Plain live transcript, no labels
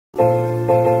Okay,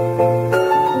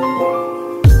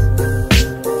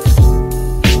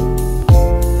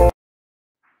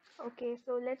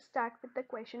 so let's start with the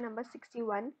question number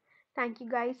 61. Thank you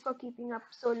guys for keeping up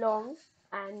so long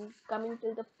and coming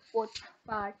till the fourth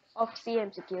part of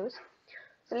CMCQs.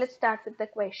 So let's start with the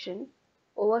question.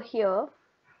 Over here,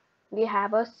 we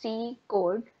have a C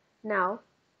code. Now,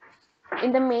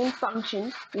 in the main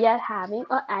function, we are having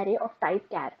an array of type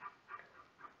char.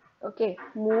 Okay,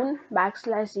 moon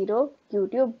 \0,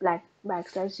 YouTube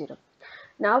 \0.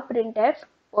 Now printf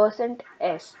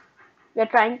 %s. We are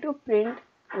trying to print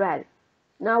val.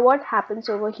 Now what happens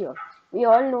over here? We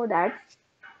all know that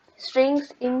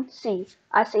strings in C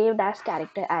are saved as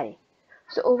character array.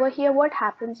 So over here what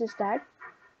happens is that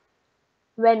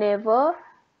whenever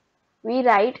we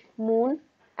write moon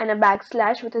and a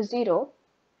backslash with a 0,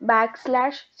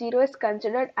 \0 is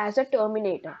considered as a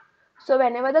terminator. So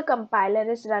whenever the compiler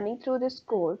is running through this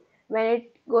code, when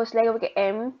it goes like okay,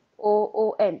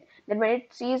 MOON, then when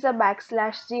it sees a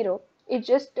 \0, it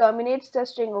just terminates the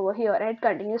string over here and it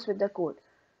continues with the code.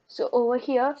 So over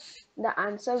here, the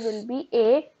answer will be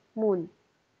A, moon.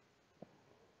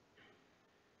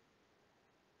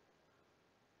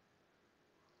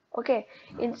 Okay,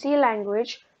 in C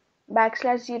language,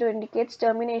 \0 indicates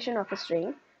termination of a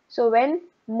string. So when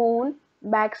moon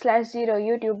 \0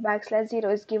 YouTube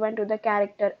 \0 is given to the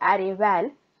character array val,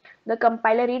 the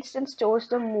compiler reads and stores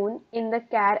the moon in the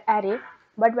char array,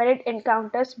 but when it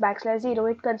encounters \0,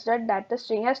 it considers that the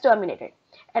string has terminated,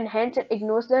 and hence it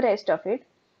ignores the rest of it.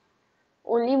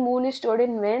 Only moon is stored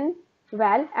in when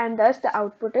val, and thus the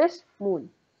output is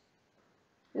moon.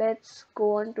 Let's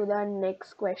go on to the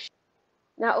next question.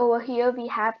 Now over here we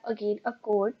have again a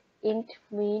code int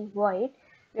main void.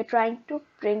 We're trying to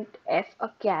print f a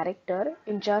character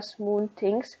in just moon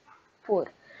things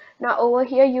 4. Now over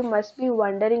here you must be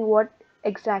wondering what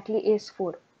exactly is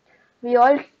 4. We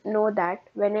all know that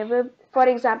whenever, for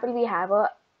example, we have a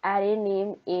array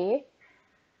name A.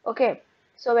 Okay,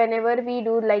 so whenever we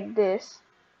do like this,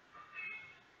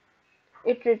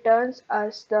 it returns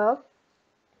us the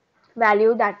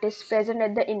value that is present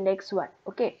at the index 1.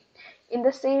 Okay, in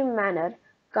the same manner,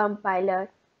 compiler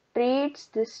treats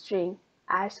this string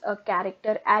as a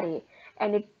character array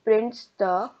and it prints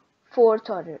the fourth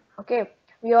order. Okay,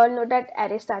 we all know that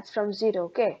array starts from 0.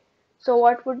 Okay, so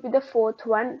what would be the fourth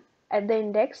one at the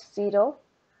index? 0,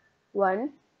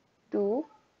 1, 2,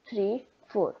 3,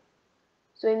 4.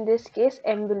 So in this case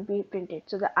M will be printed,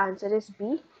 so the answer is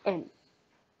B, M.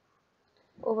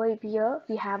 Over here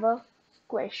we have a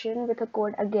question with a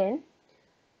code again.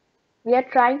 We are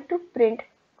trying to print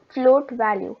float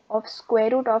value of square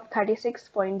root of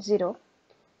 36.0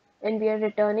 and we are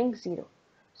returning 0.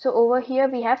 So over here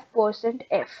we have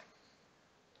 %f.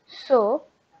 So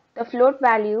the float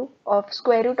value of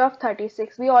square root of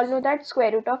 36, we all know that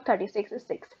square root of 36 is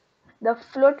 6. The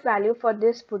float value for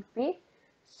this would be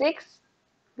 6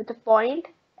 with a point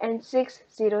and 6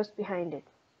 zeros behind it.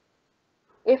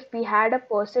 If we had a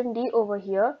 %d over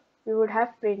here, we would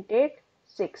have printed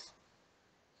 6.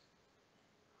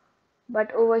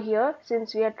 But over here,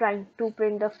 since we are trying to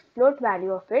print the float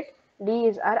value of it, D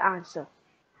is our answer.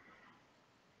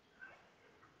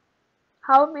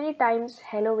 How many times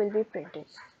hello will be printed?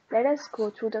 Let us go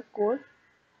through the code.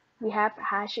 We have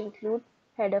hash include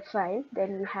header file,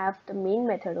 then we have the main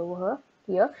method over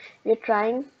here. We are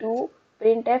trying to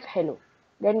printf hello.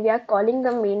 Then we are calling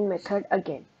the main method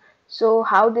again. So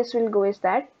how this will go is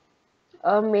that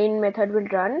a main method will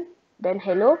run, then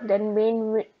hello, then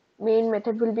main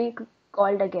method will be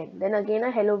called again, then again a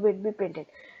hello will be printed.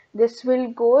 This will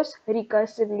goes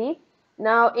recursively.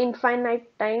 Now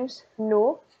infinite times,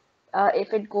 no.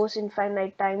 If it goes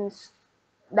infinite times,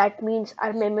 that means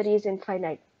our memory is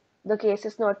infinite. The case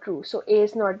is not true, so A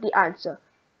is not the answer.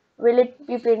 Will it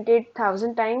be printed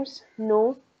 1000 times?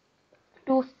 No.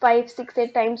 2, 5, 6,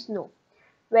 8 times? No.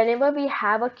 Whenever we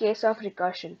have a case of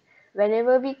recursion,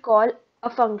 whenever we call a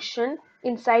function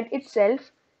inside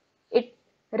itself, it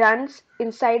runs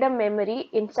inside a memory,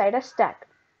 inside a stack.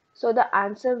 So the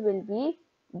answer will be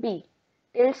B,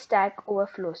 till stack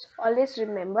overflows. Always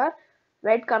remember,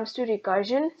 when it comes to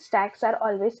recursion, stacks are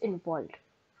always involved.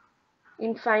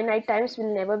 Infinite times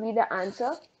will never be the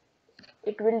answer.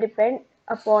 It will depend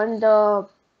upon the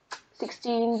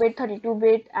 16-bit,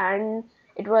 32-bit, and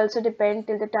it will also depend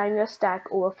till the time your stack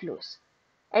overflows.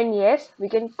 And yes, we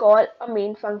can call a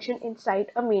main function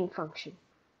inside a main function.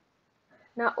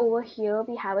 Now over here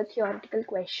we have a theoretical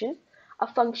question. A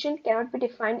function cannot be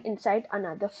defined inside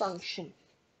another function.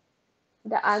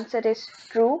 The answer is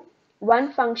true.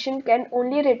 One function can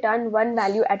only return one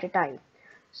value at a time.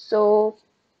 So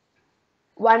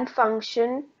one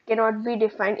function cannot be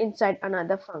defined inside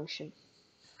another function.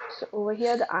 So over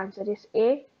here the answer is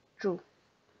A, true.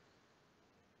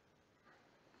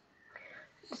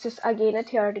 This is again a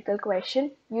theoretical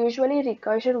question. Usually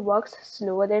recursion works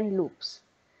slower than loops.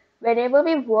 Whenever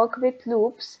we work with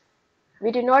loops,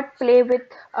 we do not play with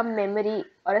a memory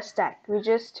or a stack. We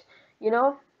just,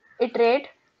 iterate,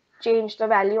 change the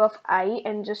value of I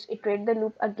and just iterate the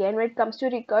loop again. When it comes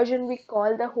to recursion, we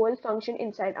call the whole function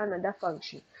inside another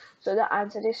function. So the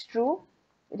answer is true.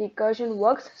 Recursion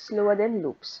works slower than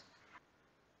loops.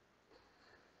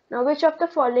 Now, which of the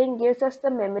following gives us the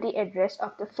memory address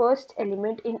of the first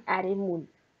element in array moon?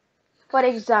 For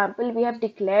example, we have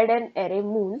declared an array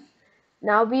moon.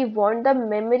 Now we want the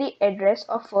memory address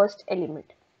of first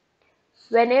element.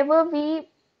 Whenever we,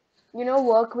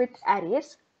 work with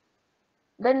arrays,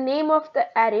 the name of the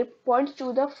array points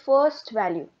to the first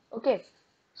value. Okay.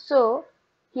 So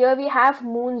here we have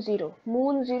moon 0.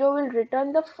 Moon 0 will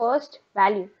return the first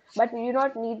value, but we do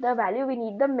not need the value. We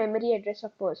need the memory address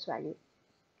of first value.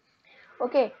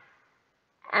 Okay.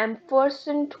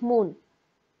 Ampersand moon.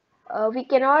 We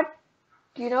cannot,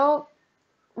 you know,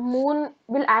 moon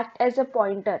will act as a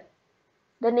pointer.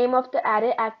 The name of the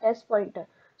array act as pointer.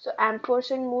 So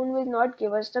ampersand moon will not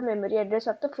give us the memory address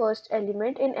of the first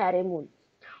element in array moon.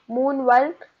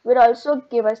 Moon1 will also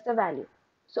give us the value.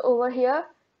 So over here,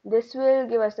 this will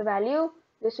give us the value.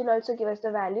 This will also give us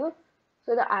the value.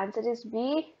 So the answer is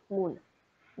B, moon.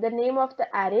 The name of the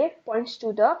array points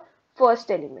to the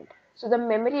first element. So the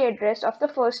memory address of the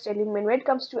first element when it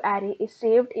comes to array is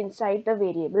saved inside the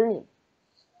variable name.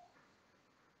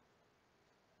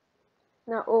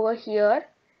 Now over here,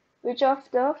 which of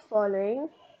the following,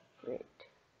 wait,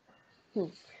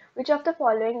 which of the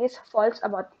following is false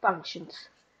about functions?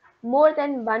 More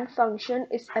than one function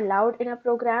is allowed in a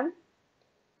program.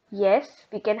 Yes,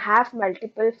 we can have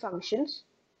multiple functions,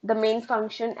 the main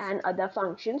function and other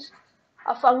functions.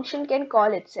 A function can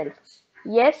call itself.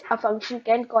 Yes, a function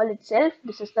can call itself.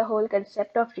 This is the whole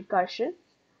concept of recursion.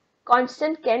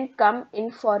 Constant can come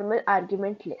in formal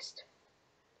argument list.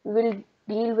 We will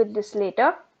deal with this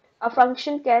later. A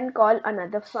function can call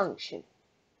another function.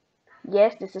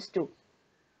 Yes, this is true.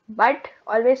 But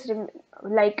always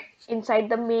like inside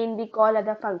the main we call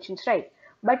other functions, right?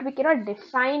 But we cannot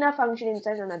define a function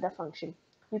inside another function.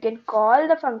 You can call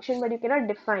the function but you cannot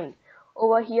define.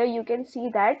 Over here you can see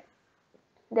that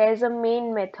there is a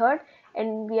main method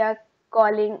and we are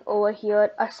calling over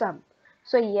here a sum.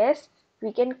 So yes,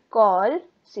 we can call,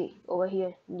 see over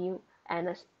here, new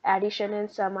and addition and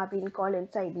sum are being called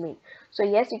inside main. So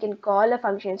yes, you can call a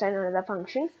function inside another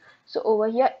function. So over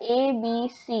here A, B,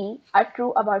 C are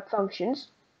true about functions.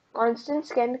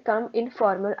 Constants can come in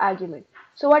formal argument.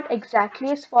 So what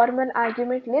exactly is formal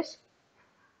argument list?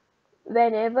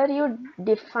 Whenever you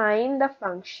define the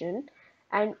function,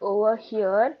 and over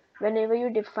here whenever you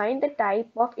define the type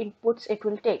of inputs it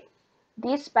will take,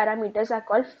 these parameters are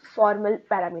called formal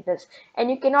parameters, and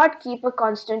you cannot keep a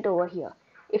constant over here.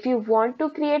 If you want to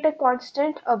create a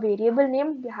constant, a variable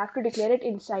name, you have to declare it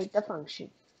inside the function.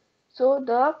 So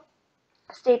the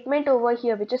statement over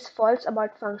here which is false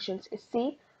about functions is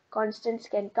C, constants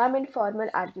can come in formal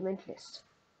argument list.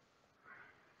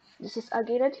 This is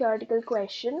again a theoretical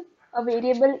question. A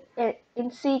variable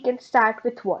in C can start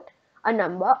with what? A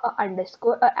number, a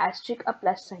underscore, a asterisk, a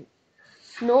plus sign.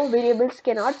 No, variables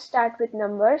cannot start with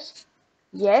numbers.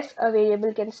 Yes, a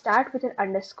variable can start with an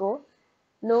underscore.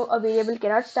 No, a variable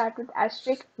cannot start with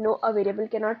asterisk. No, a variable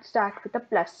cannot start with a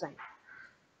plus sign.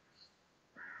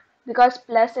 Because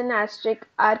plus and asterisk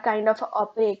are kind of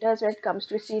operators when it comes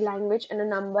to C language, and a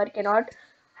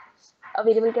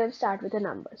variable can start with a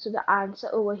number. So the answer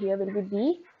over here will be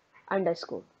B,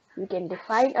 underscore. You can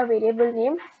define a variable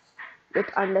name with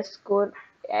underscore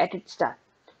at its start.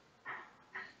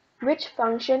 Which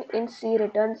function in C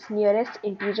returns nearest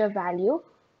integer value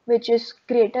which is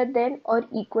greater than or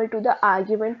equal to the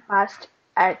argument passed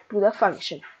to the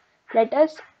function? Let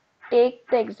us take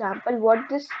the example. What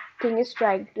this thing is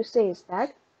trying to say is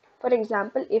that, for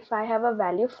example, if I have a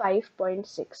value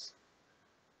 5.6,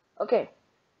 okay,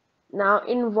 now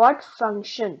in what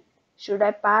function should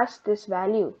I pass this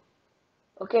value?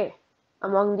 Okay,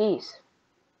 among these.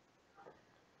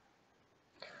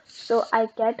 So I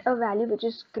get a value which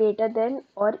is greater than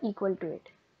or equal to it.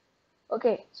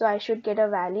 Okay, so I should get a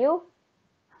value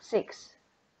 6.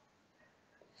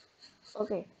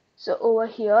 Okay, so over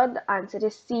here the answer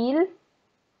is ceil.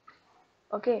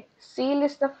 Okay, ceil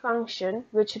is the function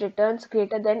which returns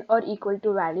greater than or equal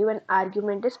to value when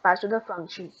argument is passed to the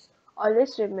function.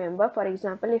 Always remember, for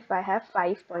example, if I have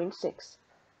 5.6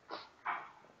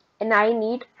 and I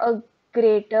need a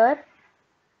greater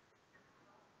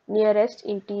nearest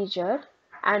integer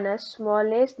and a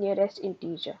smallest nearest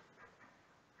integer.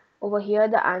 Over here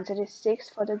the answer is 6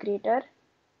 for the greater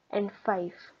and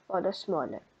 5 for the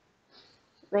smaller.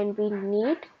 When we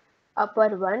need upper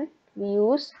one, we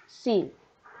use seal.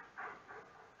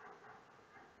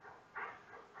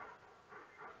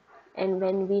 And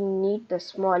when we need the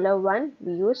smaller one,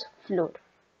 we use floor.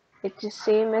 It is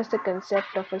same as the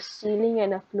concept of a ceiling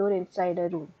and a floor inside a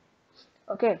room.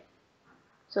 Okay,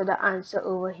 so the answer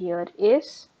over here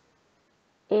is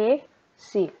A,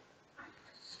 seal.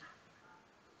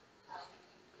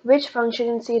 Which function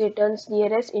in C returns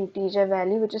nearest integer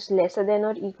value which is lesser than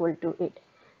or equal to it?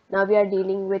 Now we are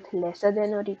dealing with lesser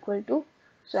than or equal to.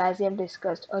 So as we have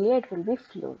discussed earlier, it will be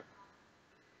floor.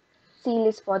 Seal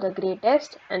is for the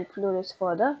greatest and floor is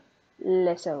for the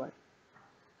lesser one.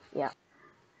 Yeah.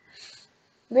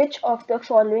 Which of the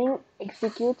following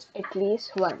executes at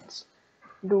least once?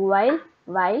 Do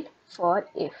while, for,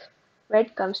 if. When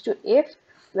it comes to if,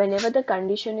 whenever the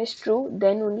condition is true,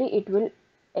 then only it will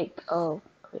wait.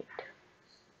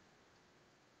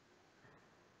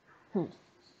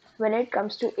 When it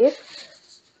comes to if,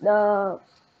 the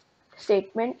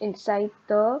statement inside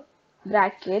the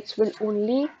brackets will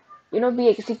only be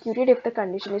executed if the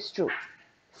condition is true.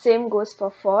 Same goes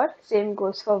for, same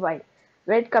goes for while.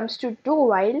 When it comes to do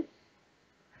while,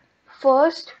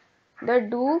 first the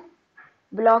do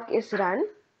block is run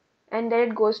and then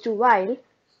it goes to while.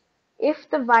 If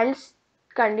the while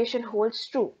condition holds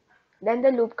true, then the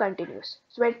loop continues.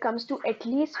 So when it comes to at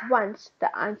least once,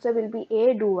 the answer will be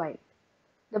A, do while.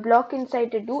 The block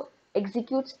inside the do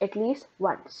executes at least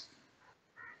once.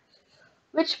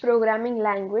 Which programming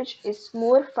language is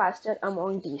more faster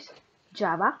among these?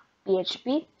 Java,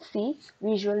 PHP, C,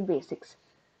 Visual Basics.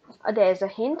 There is a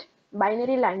hint.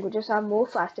 Binary languages are more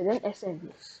faster than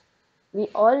assembly. We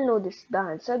all know this.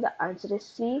 The answer is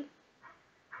C.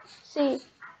 C.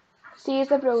 C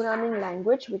is a programming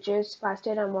language which is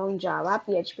faster among Java,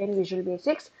 PHP and Visual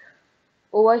Basics.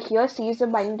 Over here, C is a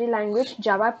binary language.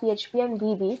 Java, PHP and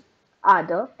VB are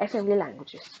the assembly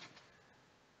languages.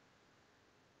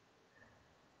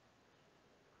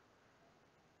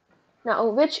 Now,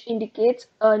 which indicates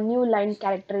a new line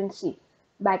character in C?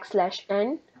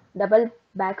 \n, double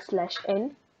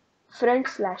 \n,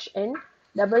 front/n,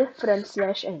 double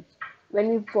front/n. When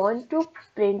we want to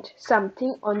print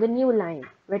something on the new line,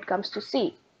 when it comes to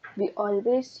C, we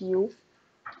always use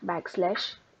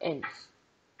 \n.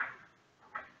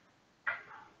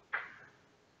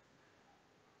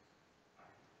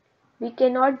 We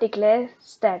cannot declare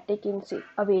static in C,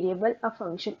 a variable, a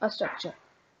function, a structure.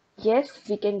 Yes,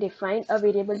 we can define a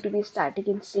variable to be static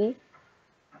in C.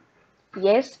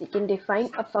 Yes, we can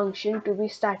define a function to be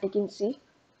static in C.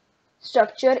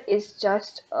 Structure is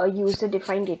just a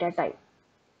user-defined data type.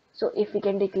 So if we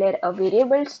can declare a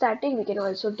variable static, we can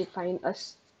also define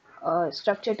a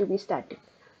structure to be static.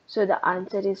 So the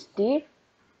answer is D,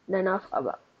 none of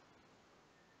above.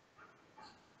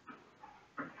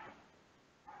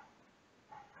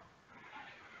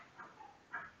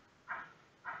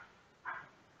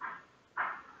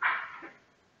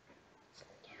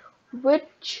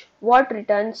 What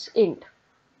returns int?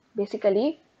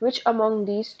 Basically, which among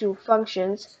these two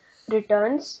functions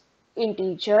returns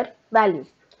integer value?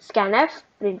 Scanf,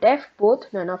 printf, both,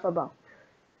 none of above.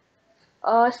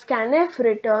 Scanf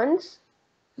returns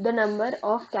the number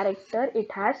of character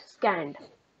it has scanned.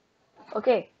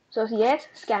 Okay, so yes,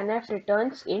 scanf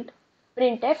returns int.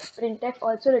 Printf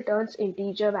also returns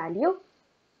integer value.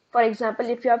 For example,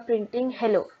 if you are printing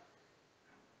hello,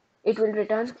 it will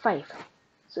return 5.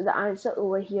 So the answer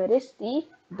over here is C,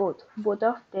 both. Both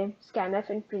of them, scanf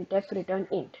and printf, return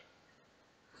int.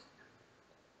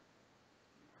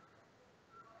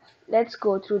 Let's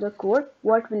go through the code.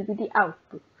 What will be the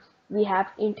output? We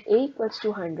have int a equals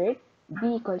to 100,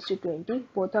 b equals to 20.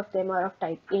 Both of them are of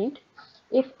type int.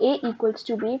 If a equals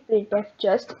to b, printf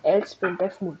just, else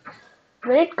printf moon.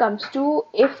 When it comes to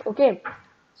if, okay,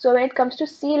 so when it comes to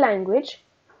C language,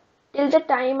 till the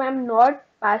time I'm not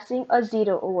passing a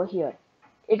 0 over here,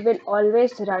 it will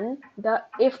always run the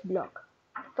if block.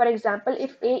 For example,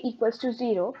 if a equals to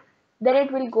 0, then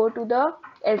it will go to the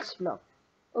else block.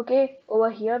 Okay, over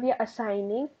here we are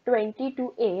assigning 20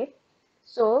 to a,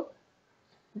 so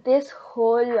this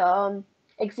whole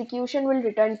execution will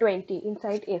return 20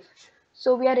 inside if.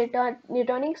 So we are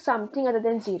returning something other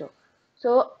than 0.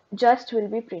 So just will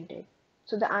be printed.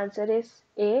 So the answer is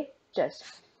A, just.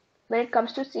 When it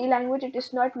comes to C language, it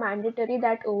is not mandatory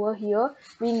that over here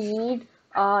we need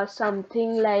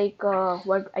something like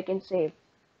what I can say,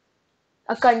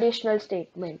 a conditional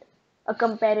statement, a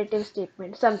comparative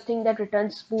statement, something that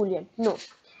returns boolean. No,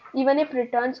 even if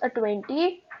returns a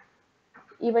 20,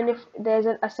 Even if there's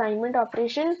an assignment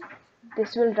operation,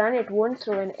 this will run, it won't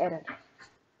throw an error.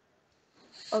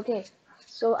 Okay,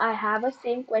 so I have a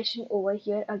same question over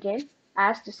here again.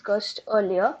 As discussed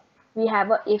earlier, we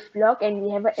have a if block and we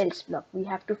have a else block. We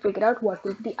have to figure out what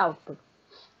will be the output.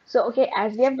 So okay,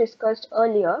 as we have discussed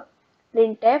earlier,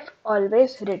 printf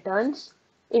always returns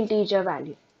integer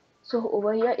value. So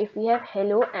over here, if we have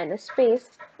hello and a space,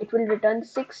 it will return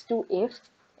 6 to if,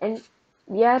 and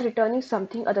we are returning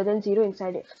something other than 0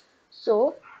 inside if.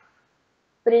 So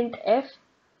printf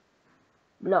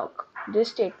block, this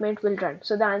statement will run.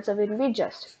 So the answer will be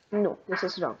just. No, this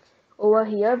is wrong. Over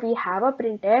here we have a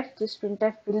printf. This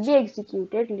printf will be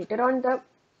executed. Later on the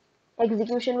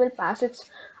execution will pass its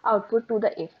output to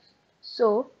the if.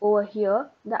 So over here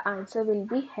the answer will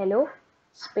be hello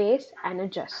space and a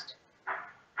just.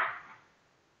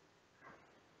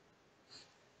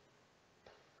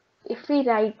 If we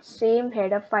write same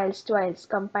header files twice,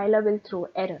 compiler will throw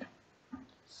error.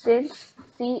 Since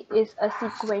C is a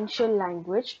sequential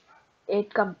language,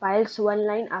 it compiles one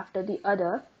line after the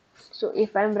other. So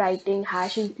if I'm writing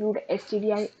hash include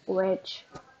stdioh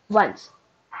once,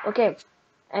 okay,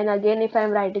 and again if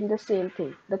I'm writing the same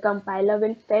thing, the compiler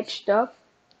will fetch the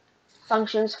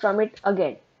functions from it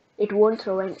again. It won't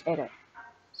throw an error.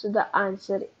 So the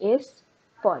answer is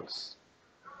false.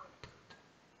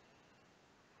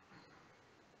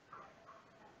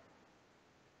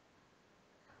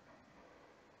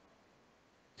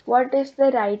 What is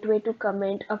the right way to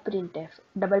comment a printf?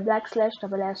 Double backslash,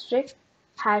 double asterisk,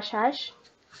 hash hash.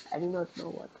 I do not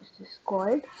know what this is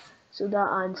called. So the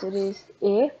answer is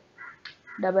A,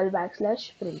 double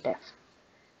backslash printf.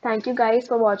 Thank you guys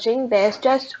for watching. There's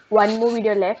just one more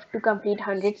video left to complete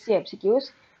 100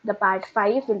 CMCQs. The part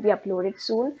 5 will be uploaded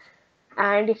soon.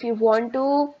 And if you want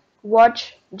to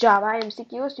watch Java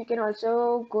MCQs, you can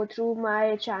also go through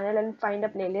my channel and find a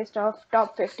playlist of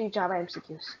top 50 Java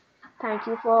MCQs. Thank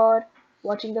you for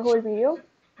watching the whole video.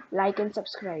 Like and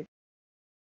subscribe.